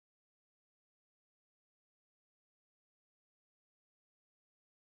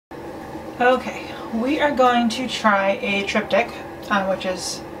Okay, we are going to try a triptych, which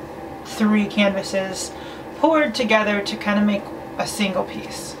is 3 canvases poured together to kind of make a single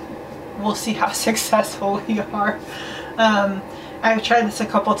piece. We'll see how successful we are. I've tried this a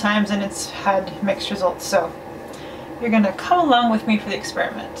couple times and it's had mixed results, so you're going to come along with me for the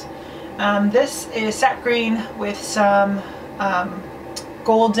experiment. This is sap green with some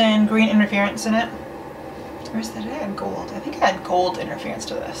golden green interference in it. Where's that? Did I add gold? I think I had gold interference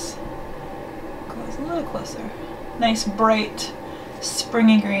to this. Close a little closer. Nice bright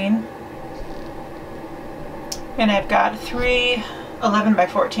springy green. And I've got 3 11 by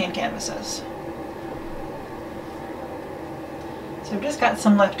 14 canvases. So I've just got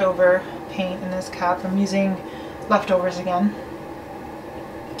some leftover paint in this cup. I'm using leftovers again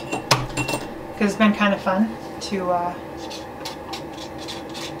because it's been kind of fun to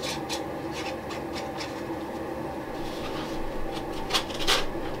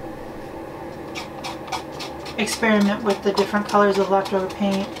experiment with the different colors of leftover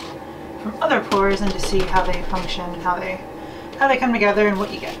paint from other pours and to see how they function and how they come together and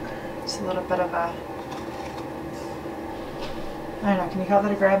what you get. It's a little bit of a, I don't know, can you call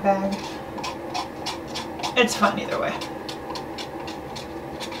that a grab bag? It's fun either way.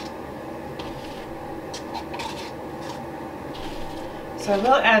 So I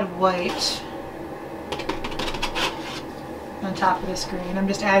will add white on top of this green. I'm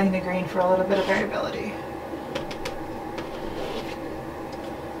just adding the green for a little bit of variability.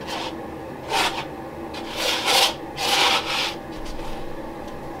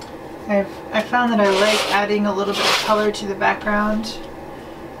 I found that I like adding a little bit of color to the background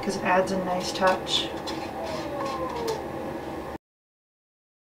because it adds a nice touch.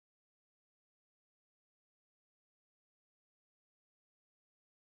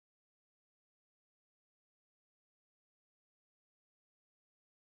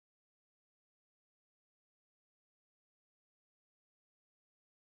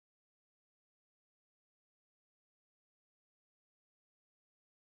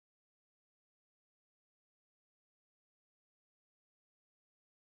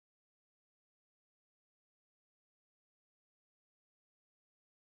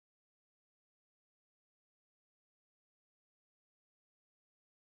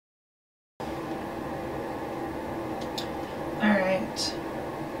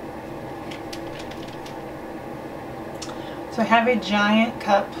 So I have a giant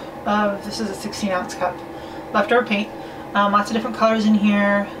cup of, this is a 16-ounce cup, leftover paint. Lots of different colors in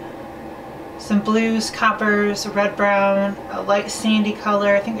here. Some blues, coppers, red brown, a light sandy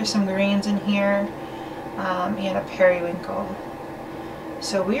color. I think there's some greens in here, and a periwinkle.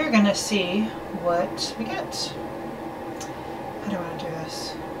 So we are going to see what we get. How do I want to do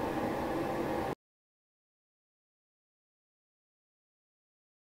this?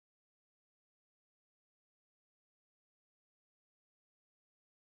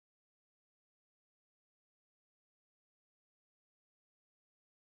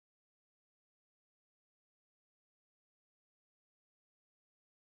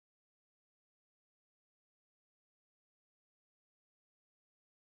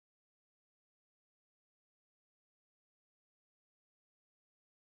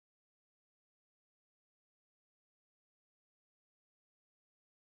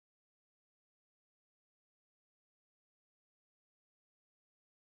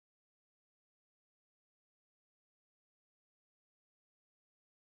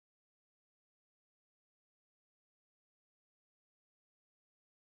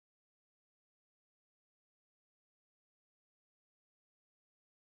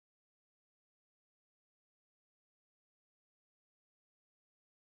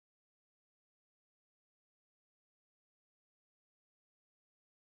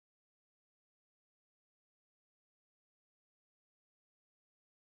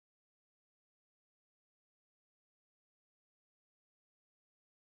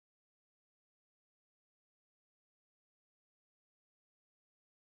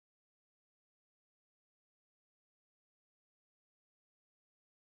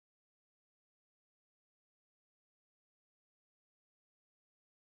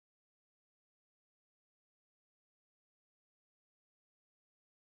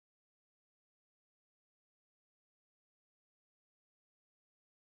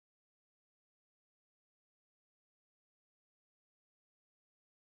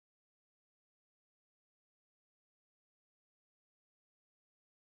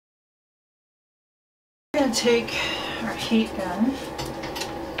 We're going to take our heat gun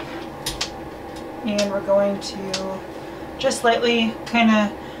and we're going to just lightly kind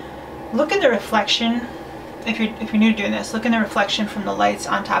of look at the reflection if you're new to doing this, look in the reflection from the lights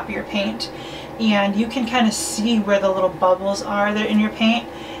on top of your paint, and you can kind of see where the little bubbles are that are in your paint.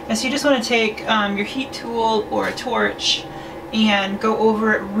 And so you just want to take your heat tool or a torch and go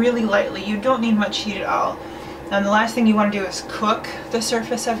over it really lightly. You don't need much heat at all. And the last thing you want to do is cook the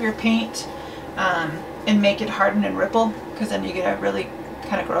surface of your paint and make it harden and ripple, because then you get a really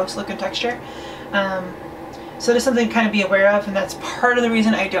kind of gross looking texture. So there's something to kind of be aware of, and that's part of the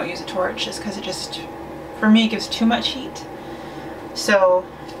reason I don't use a torch, is because it just, for me, it gives too much heat. So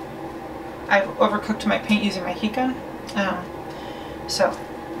I've overcooked my paint using my heat gun.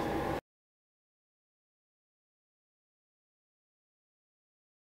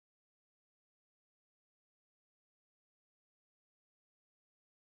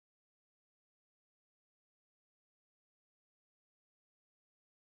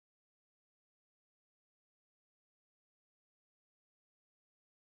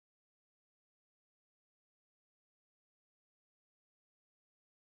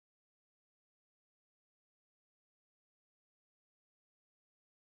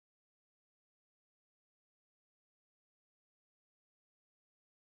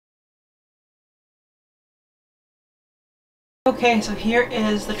 Okay, so here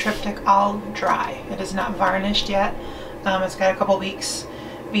is the Tryptich all dry. It is not varnished yet. It's got a couple weeks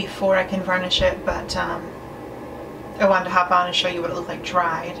before I can varnish it, but I wanted to hop on and show you what it looked like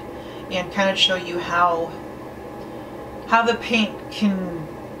dried, and kind of show you how the paint can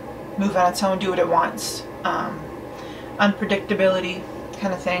move on its own, do what it wants. Unpredictability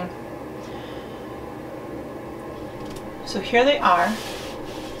kind of thing. So here they are,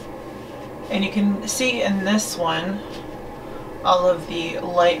 and you can see in this one all of the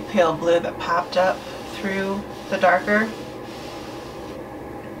light pale blue that popped up through the darker.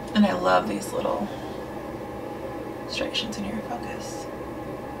 And I love these little striations in here. Focus.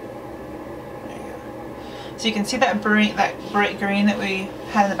 There you go. So you can see that bright green that we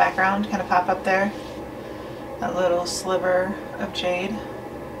had in the background kind of pop up there. That little sliver of jade.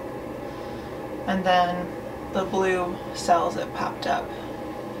 And then the blue cells that popped up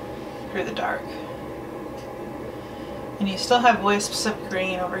through the dark. And you still have wisps of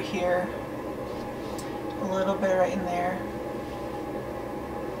green over here, a little bit right in there.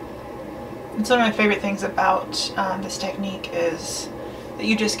 It's one of my favorite things about this technique is that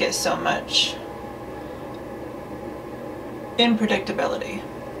you just get so much unpredictability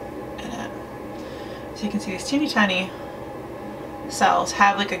in it. So you can see these teeny tiny cells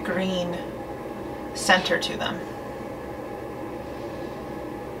have like a green center to them.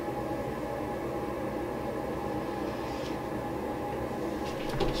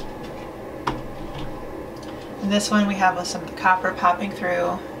 In this one we have some of the copper popping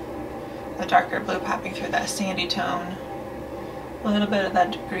through, the darker blue popping through that sandy tone, a little bit of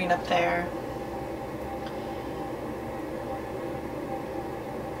that green up there.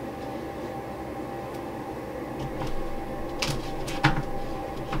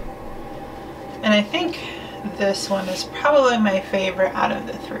 And I think this one is probably my favorite out of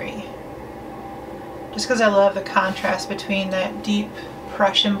the three. Just because I love the contrast between that deep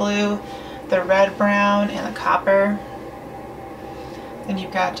Prussian blue, the red brown, and the copper. And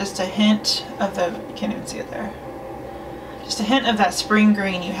you've got just a hint of the, you can't even see it there, just a hint of that spring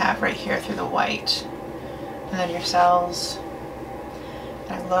green you have right here through the white. And then your cells.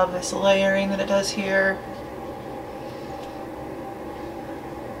 And I love this layering that it does here.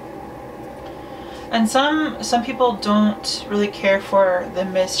 And some people don't really care for the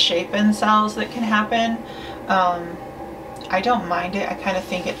misshapen cells that can happen. I don't mind it. I kind of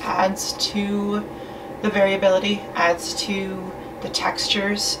think it adds to the variability, adds to the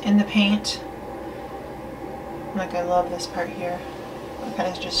textures in the paint. Like, I love this part here. It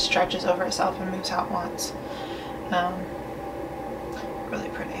kind of just stretches over itself and moves how it wants. Really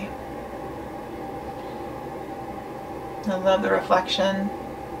pretty. I love the reflection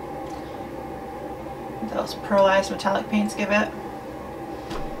those pearlized metallic paints give it.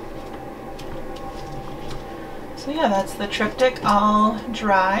 So yeah, that's the Tryptich all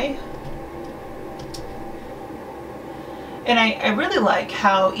dry. And I really like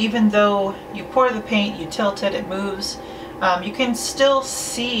how even though you pour the paint, you tilt it, it moves, you can still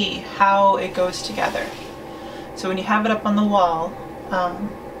see how it goes together. So when you have it up on the wall,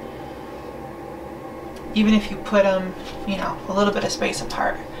 even if you put them, you know, a little bit of space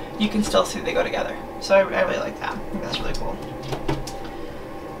apart, you can still see they go together. So I really like that. I think that's really cool.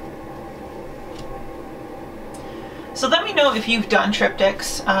 So let me know if you've done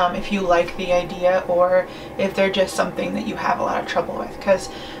Tryptichs, if you like the idea, or if they're just something that you have a lot of trouble with. Because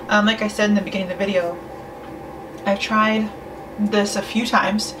like I said in the beginning of the video, I've tried this a few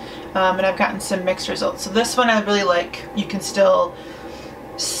times. and I've gotten some mixed results. So this one I really like. You can still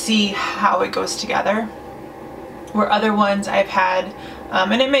see how it goes together, where other ones I've had,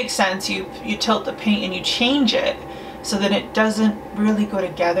 and it makes sense, you tilt the paint and you change it so that it doesn't really go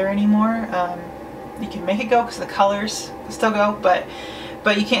together anymore. You can make it go because the colors still go, but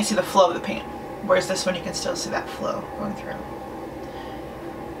you can't see the flow of the paint, whereas this one you can still see that flow going through.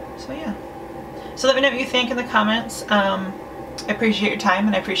 So yeah, so let me know what you think in the comments. I appreciate your time,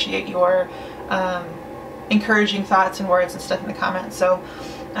 and I appreciate your encouraging thoughts and words and stuff in the comments. So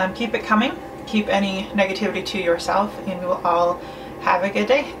keep it coming, keep any negativity to yourself, and we will all have a good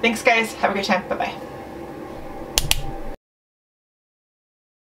day. Thanks guys, have a great time, bye bye.